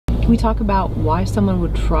we talk about why someone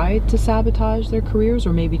would try to sabotage their careers,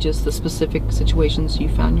 or maybe just the specific situations you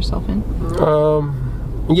found yourself in?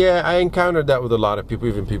 Yeah, I encountered that with a lot of people,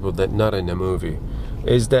 even people that not in the movie,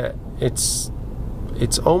 is that it's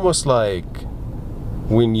almost like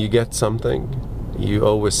when you get something, you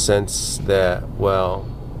always sense that, well,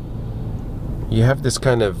 you have this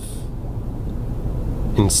kind of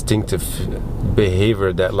instinctive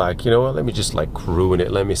behavior that, like, you know what, let me just like ruin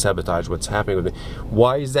it, let me sabotage what's happening with me.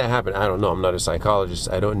 Why is that happening? I don't know. I'm not a psychologist.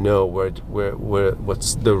 I don't know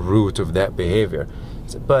what's the root of that behavior.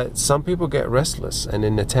 But some people get restless, and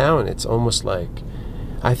in the town it's almost like,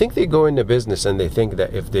 I think they go into business and they think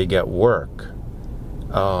that if they get work,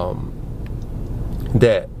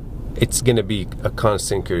 that it's going to be a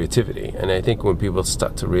constant creativity. And I think when people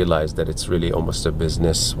start to realize that it's really almost a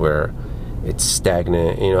business where it's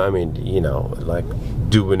stagnant, you know, I mean, you know, like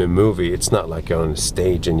doing a movie, it's not like you're on a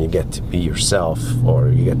stage and you get to be yourself or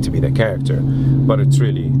you get to be the character, but it's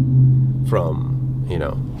really from, you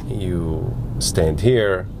know, you stand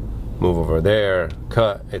here, move over there,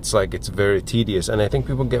 cut. It's like, it's very tedious, and I think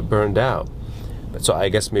people get burned out. So I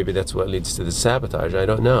guess maybe that's what leads to the sabotage. I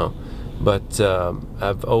don't know, but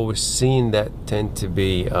I've always seen that tend to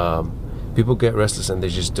be people get restless and they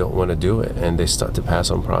just don't want to do it, and they start to pass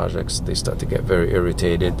on projects. They start to get very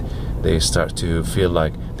irritated. They start to feel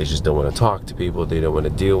like they just don't want to talk to people. They don't want to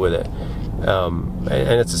deal with it.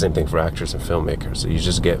 And it's the same thing for actors and filmmakers. So you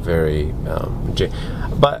just get very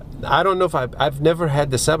but I don't know if I've never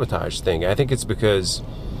had the sabotage thing. I think it's because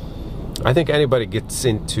I think anybody gets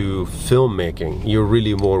into filmmaking, you're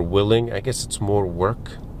really more willing. I guess it's more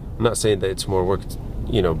work. I'm not saying that it's more work,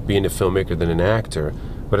 you know, being a filmmaker than an actor,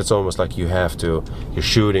 but it's almost like you have to, you're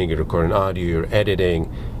shooting, you're recording audio, you're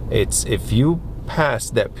editing. It's, if you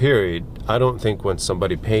pass that period, I don't think when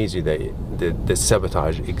somebody pays you that the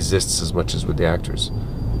sabotage exists as much as with the actors.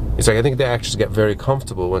 It's like, I think the actors get very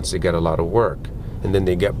comfortable once they get a lot of work, and then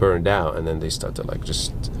they get burned out, and then they start to like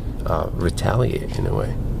just retaliate in a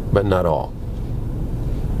way, but not all.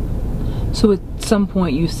 So at some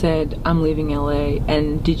point you said, I'm leaving LA,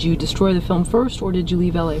 and did you destroy the film first, or did you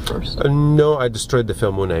leave LA first? No, I destroyed the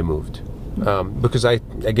film when I moved. Because I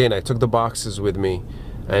took the boxes with me,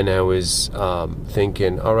 and I was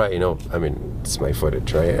thinking, all right, you know, I mean, it's my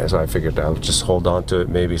footage, right? So I figured I'll just hold on to it,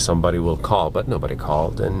 maybe somebody will call, but nobody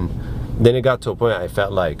called. And then it got to a point I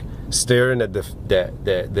felt like staring at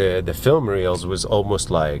the film reels was almost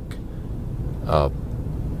like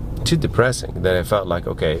too depressing, that I felt like,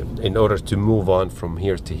 okay, in order to move on from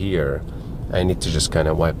here to here, I need to just kind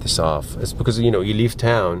of wipe this off. It's because, you know, you leave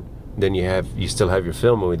town, then you still have your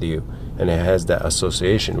film with you, and it has that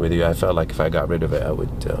association with you. I felt like if I got rid of it, I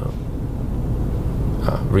would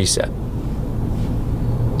reset.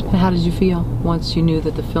 And how did you feel once you knew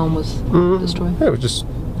that the film was destroyed? It was just,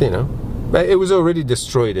 you know, it was already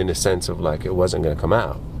destroyed in a sense of like it wasn't going to come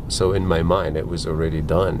out. So in my mind, it was already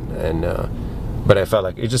done, and but I felt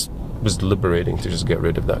like it just was liberating to just get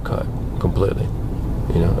rid of that cut completely.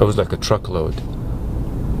 You know, it was like a truckload.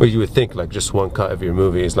 Well, you would think like just one cut of your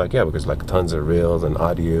movie is like, yeah, because like tons of reels and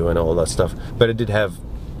audio and all that stuff. But it did have,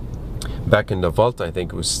 back in the vault, I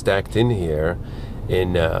think it was stacked in here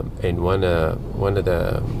in one of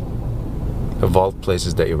the vault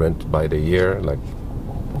places that you rent by the year, like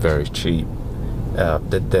very cheap.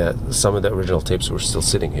 Some of the original tapes were still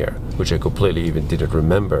sitting here, which I completely even didn't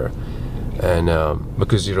remember. And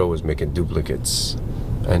because you're always making duplicates,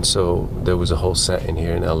 and so there was a whole set in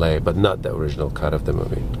here in LA, but not the original cut of the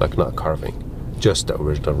movie, like not carving, just the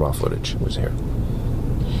original raw footage was here.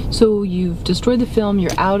 So you've destroyed the film,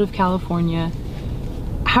 you're out of California.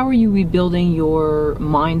 How are you rebuilding your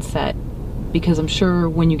mindset? Because I'm sure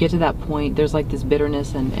when you get to that point, there's like this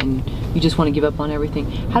bitterness and you just want to give up on everything.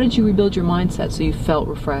 How did you rebuild your mindset so you felt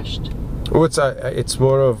refreshed? Well, it's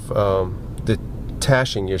more of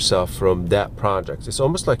detaching yourself from that project. It's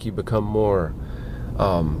almost like you become more,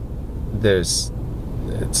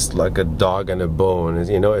 it's like a dog and a bone,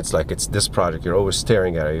 you know. It's like, it's this project, you're always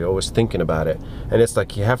staring at it, you're always thinking about it, and it's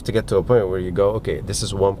like you have to get to a point where you go, okay, this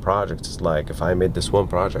is one project. It's like, if I made this one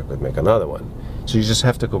project, I'd make another one. So you just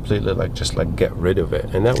have to completely just get rid of it,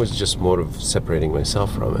 and that was just more of separating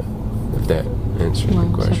myself from it, if that answers your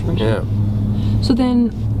question. Yeah. So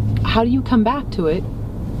then how do you come back to it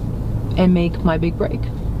and make My Big Break?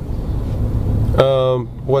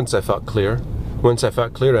 Once I felt clear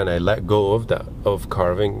and I let go of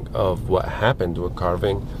carving, of what happened with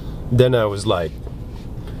carving, then I was like,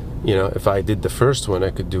 you know, if I did the first one, I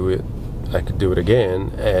could do it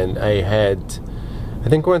again. And I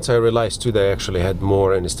think once I realized too that I actually had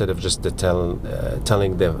more, and instead of just telling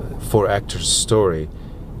the 4 actors story,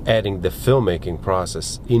 adding the filmmaking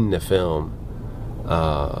process in the film,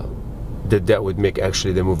 that would make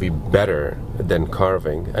actually the movie better than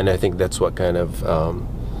carving. And I think that's what kind of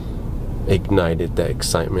ignited the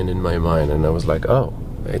excitement in my mind, and I was like, oh,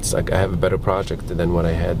 it's like I have a better project than what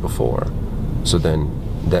I had before. So then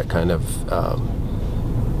that kind of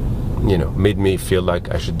made me feel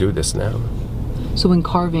like I should do this now. So in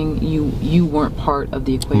carving, you weren't part of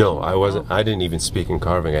the equation? No, I wasn't. I didn't even speak in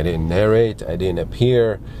carving. I didn't narrate. I didn't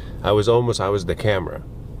appear. I was the camera.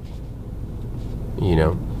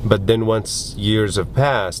 But then once years have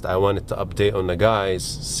passed, I wanted to update on the guys,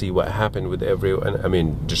 see what happened with everyone. I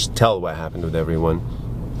mean, just tell what happened with everyone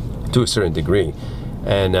to a certain degree.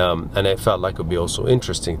 And I felt like it would be also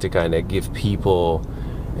interesting to kind of give people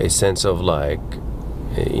a sense of like,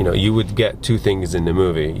 you would get two things in the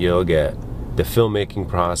movie. You'll get the filmmaking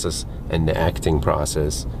process and the acting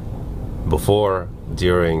process before,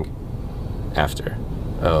 during, after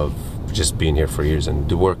of just being here for years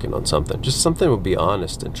and working on something. Just something would be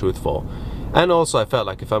honest and truthful. And also I felt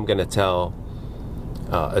like if I'm gonna tell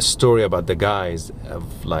a story about the guys,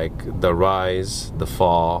 of like the rise, the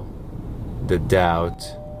fall, the doubt,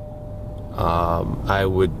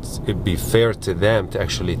 it'd be fair to them to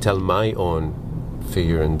actually tell my own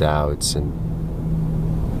fear and doubts and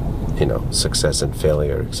success and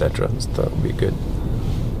failure, etc. So that would be good.